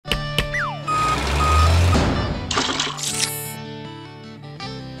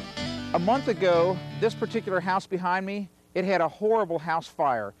month ago, this particular house behind me, it had a horrible house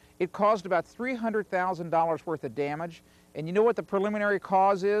fire. It caused about $300,000 worth of damage. And you know what the preliminary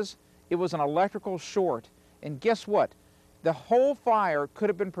cause is? It was an electrical short. And guess what? The whole fire could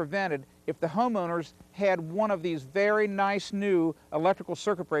have been prevented if the homeowners had one of these very nice new electrical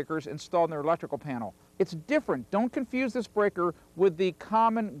circuit breakers installed in their electrical panel. It's different. Don't confuse this breaker with the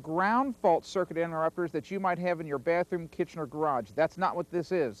common ground fault circuit interrupters that you might have in your bathroom, kitchen, or garage. That's not what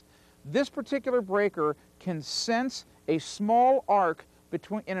this is. This particular breaker can sense a small arc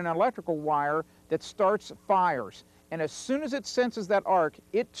in an electrical wire that starts fires. And as soon as it senses that arc,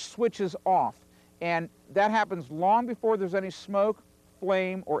 it switches off. And that happens long before there's any smoke,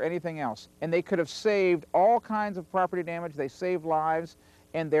 flame, or anything else. And they could have saved all kinds of property damage. They save lives,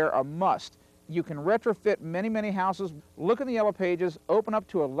 and they're a must. You can retrofit many, many houses. Look in the yellow pages, open up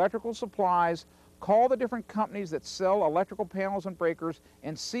to electrical supplies, call the different companies that sell electrical panels and breakers,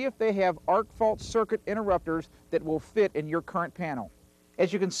 and see if they have arc fault circuit interrupters that will fit in your current panel.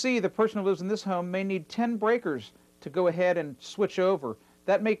 As you can see, the person who lives in this home may need 10 breakers to go ahead and switch over.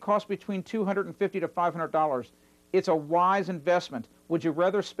 That may cost between $250 to $500. It's a wise investment. Would you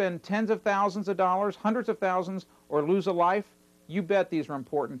rather spend tens of thousands of dollars, hundreds of thousands, or lose a life? You bet these are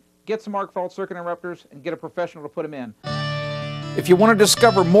important. Get some arc fault circuit interrupters and get a professional to put them in. If you want to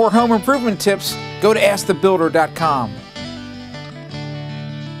discover more home improvement tips, go to askthebuilder.com.